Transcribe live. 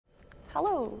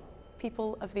Hello,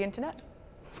 people of the internet.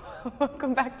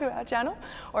 Welcome back to our channel,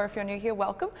 or if you're new here,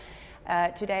 welcome.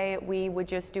 Today we were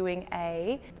just doing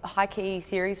a high key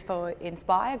series for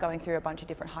Inspire, going through a bunch of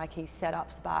different high key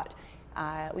setups, but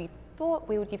we thought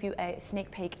we would give you a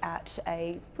sneak peek at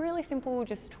a really simple,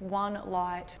 just one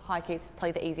light high key. It's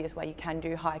probably the easiest way you can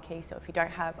do high key. So if you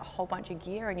don't have a whole bunch of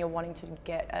gear and you're wanting to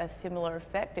get a similar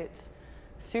effect, it's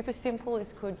super simple.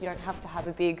 You don't have to have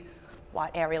a big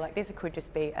white area like this. It could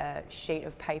just be a sheet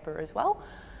of paper as well.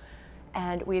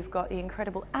 And we've got the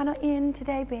incredible Anna in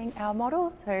today being our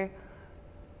model. So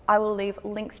I will leave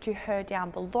links to her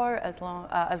down below, as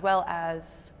well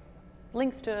as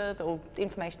links to the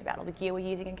information about all the gear we're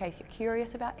using in case you're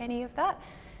curious about any of that.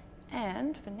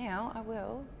 And for now, I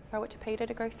will throw it to Peter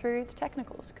to go through the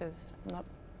technicals, because I'm not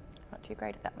too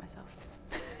great at that myself.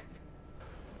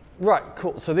 Right,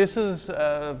 cool. So this is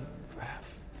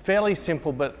fairly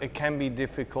simple, but it can be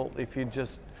difficult if you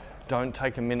just don't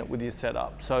take a minute with your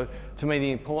setup. So to me,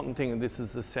 the important thing of this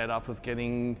is the setup of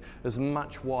getting as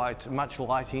much light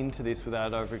into this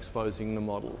without overexposing the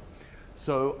model.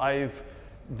 So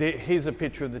here's a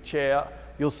picture of the chair.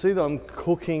 You'll see that I'm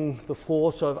cooking the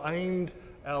floor, so I've aimed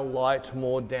our light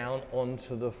more down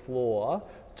onto the floor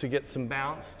to get some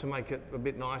bounce, to make it a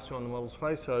bit nicer on the model's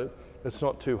face, so it's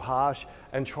not too harsh,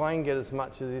 and try and get as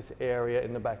much of this area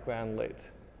in the background lit.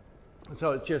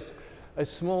 So it's just a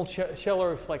small shallow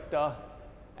reflector,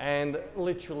 and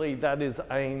literally that is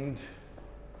aimed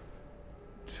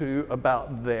to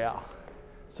about there.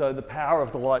 So the power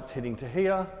of the light's hitting to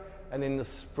here, and then the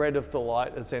spread of the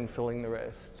light is then filling the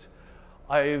rest.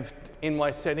 In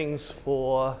my settings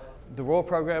for the RAW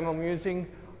program I'm using,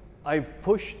 I've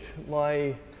pushed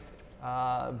my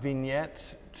vignette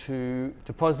to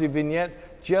positive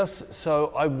vignette, just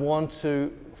so I want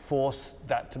to force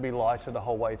that to be lighter the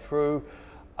whole way through.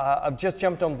 I've just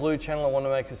jumped on blue channel. I want to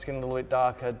make the skin a little bit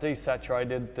darker,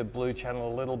 desaturated the blue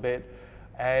channel a little bit,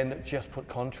 and just put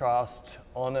contrast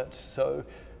on it. So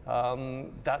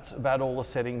that's about all the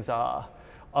settings are.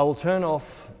 I will turn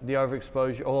off the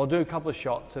overexposure, or I'll do a couple of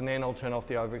shots and then I'll turn off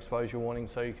the overexposure warning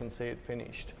so you can see it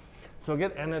finished. So I'll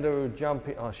get Anna to jump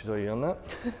in. Oh, she's already on that.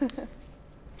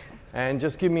 And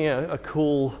just give me a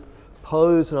cool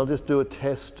pose, and I'll just do a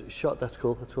test shot. That's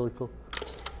cool, that's really cool.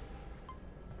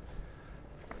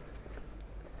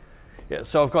 Yeah,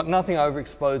 so I've got nothing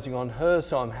overexposing on her,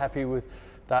 so I'm happy with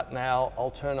that now.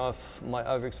 I'll turn off my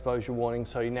overexposure warning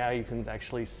so now you can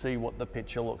actually see what the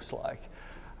picture looks like.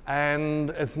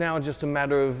 And it's now just a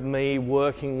matter of me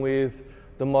working with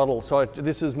the model. So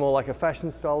this is more like a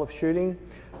fashion style of shooting,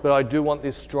 but I do want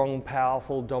this strong,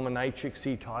 powerful,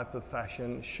 dominatrix-y type of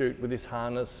fashion shoot with this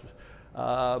harness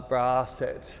bra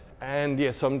set. And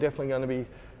yes, yeah, so I'm definitely going to be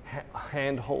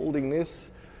hand holding this.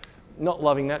 Not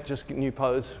loving that, just new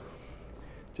pose.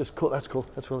 Just cool, that's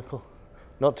really cool.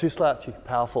 Not too slouchy,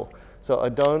 powerful. So I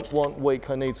don't want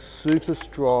weak, I need super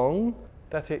strong.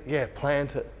 That's it, yeah,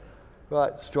 plant it.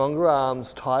 Right, stronger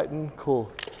arms, tighten,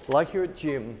 cool. Like you're at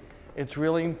gym, it's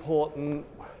really important.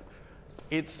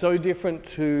 It's so different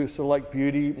to sort of like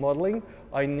beauty modeling.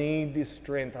 I need this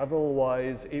strength,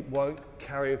 otherwise it won't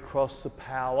carry across the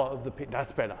power of the picture.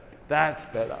 That's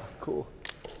better, cool.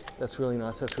 That's really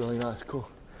nice, cool.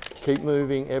 Keep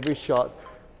moving every shot.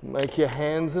 Make your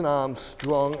hands and arms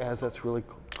strong as that's really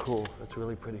cool. That's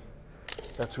really pretty.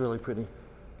 That's really pretty.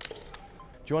 Do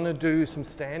you want to do some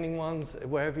standing ones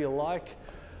wherever you like?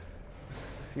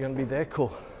 If you're going to be there,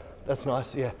 cool. That's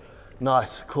nice, yeah.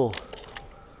 Nice, cool.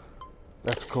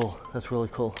 That's cool. That's really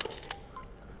cool.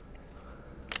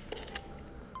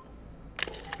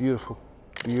 Beautiful,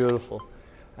 beautiful.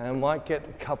 And I might get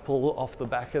a couple off the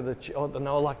back of the chair. Oh,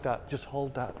 no, I like that. Just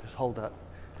hold that, just hold that.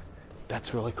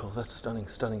 That's really cool. That's stunning,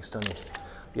 stunning, stunning.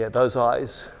 Yeah, those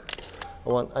eyes.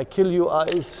 I kill you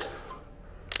eyes.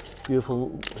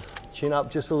 Beautiful. Chin up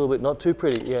just a little bit, not too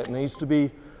pretty. Yeah, it needs to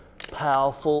be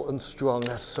powerful and strong.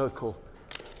 That's so cool.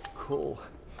 Cool.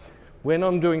 When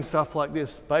I'm doing stuff like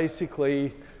this,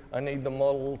 basically, I need the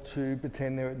model to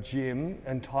pretend they're at gym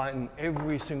and tighten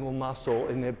every single muscle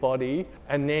in their body,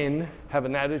 and then have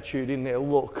an attitude in their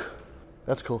look.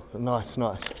 That's cool. Nice,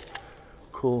 nice.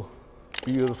 Cool.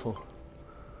 Beautiful.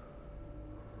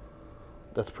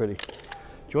 That's pretty. Do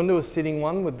you want to do a sitting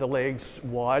one with the legs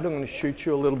wide? I'm going to shoot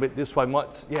you a little bit this way.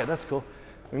 Yeah, that's cool.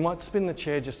 We might spin the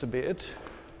chair just a bit.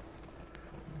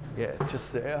 Yeah,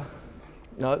 just there.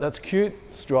 No, that's cute,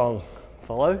 strong.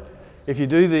 Follow? If you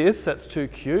do this, that's too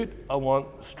cute. I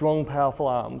want strong, powerful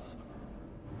arms.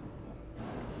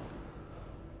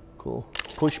 Cool.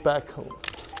 Push back.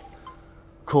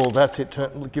 Cool, that's it.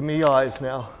 Give me your eyes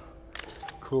now.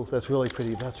 Cool, that's really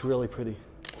pretty. That's really pretty.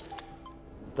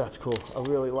 That's cool. I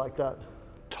really like that.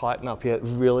 Tighten up here,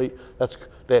 really. That's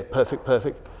there, perfect,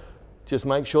 perfect. Just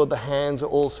make sure the hands are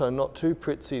also not too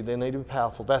pritzy. They need to be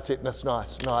powerful. That's it, that's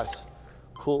nice, nice.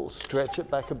 Cool, stretch it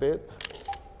back a bit.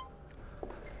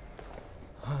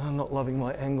 I'm not loving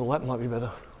my angle, that might be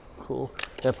better. Cool.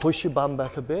 Now push your bum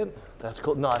back a bit. That's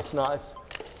cool, nice, nice.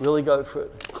 Really go for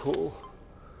it. Cool,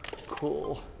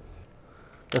 cool.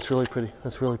 That's really pretty,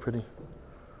 that's really pretty.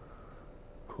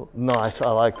 Cool, nice,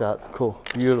 I like that. Cool,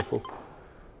 beautiful.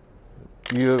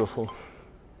 Beautiful.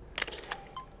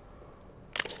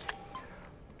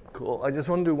 Cool. I just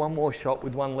want to do one more shot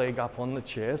with one leg up on the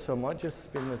chair, so I might just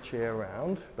spin the chair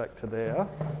around back to there.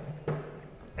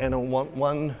 And I want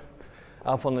one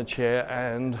up on the chair,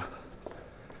 and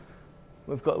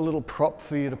we've got a little prop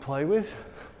for you to play with.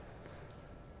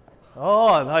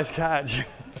 Oh, nice catch.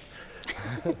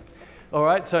 All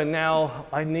right, so now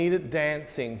I need it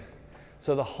dancing.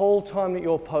 So the whole time that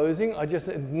you're posing,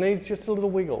 it needs just a little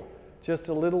wiggle. Just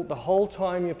a little, the whole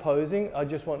time you're posing, I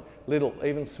just want little,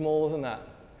 even smaller than that.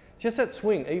 Just that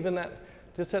swing, even that,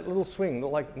 just that little swing,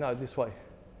 like, no, this way.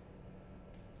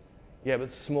 Yeah,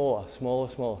 but smaller, smaller,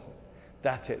 smaller.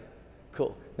 That's it.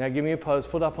 Cool. Now give me a pose,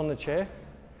 foot up on the chair,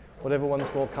 whatever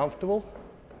one's more comfortable.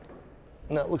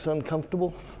 And that looks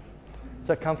uncomfortable. Is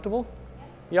that comfortable?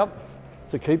 Yep.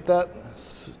 So keep that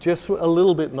just a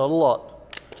little bit, not a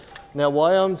lot. Now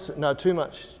why no, too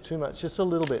much, just a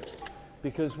little bit.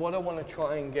 Because what I want to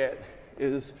try and get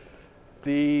is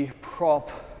the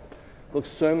prop looks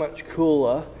so much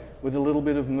cooler with a little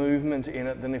bit of movement in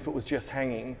it than if it was just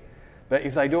hanging. But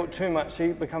if they do it too much, see,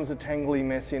 it becomes a tangly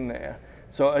mess in there.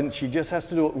 So, and she just has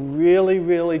to do it really,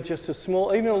 really just a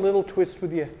small, even a little twist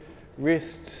with your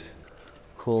wrist.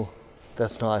 Cool,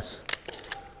 that's nice.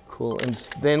 Cool, and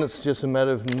then it's just a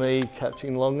matter of me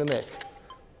capturing along the neck.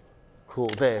 Cool,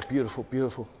 there, beautiful,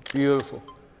 beautiful, beautiful,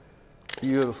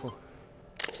 beautiful.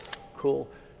 Cool.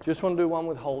 Just want to do one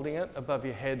with holding it above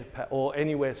your head or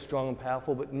anywhere strong and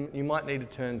powerful, but you might need to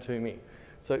turn to me.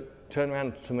 So turn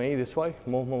around to me this way,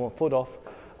 more, foot off,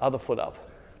 other foot up.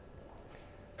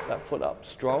 That foot up,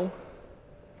 strong.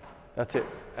 That's it,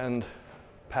 and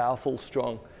powerful,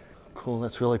 strong. Cool,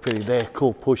 that's really pretty. There,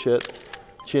 cool, push it.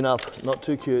 Chin up, not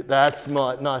too cute. That's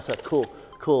nice, cool,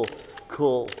 cool,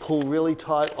 cool. Pull really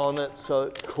tight on it,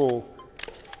 so cool,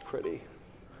 pretty.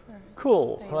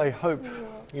 Cool, I hope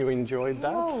you enjoyed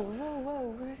that. Whoa, whoa,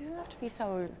 whoa, you don't have to be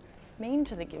so mean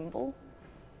to the gimbal.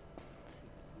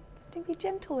 Just be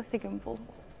gentle with the gimbal.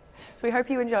 So we hope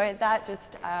you enjoyed that.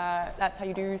 Just that's how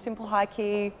you do simple high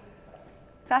key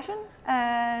fashion,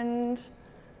 and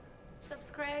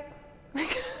subscribe.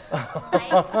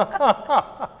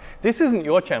 This isn't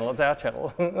your channel, it's our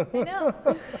channel. I know.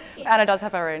 Anna does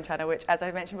have her own channel, which, as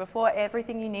I mentioned before,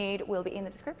 everything you need will be in the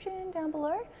description down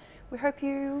below. We hope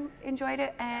you enjoyed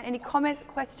it, and any comments,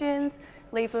 questions,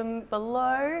 leave them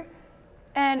below.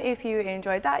 And if you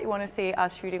enjoyed that, you want to see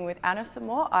us shooting with Anna some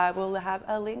more, I will have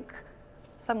a link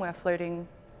somewhere floating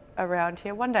around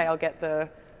here. One day I'll get it.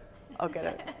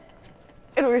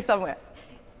 It'll be somewhere.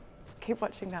 Keep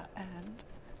watching that, and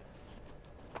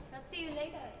I'll see you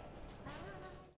later.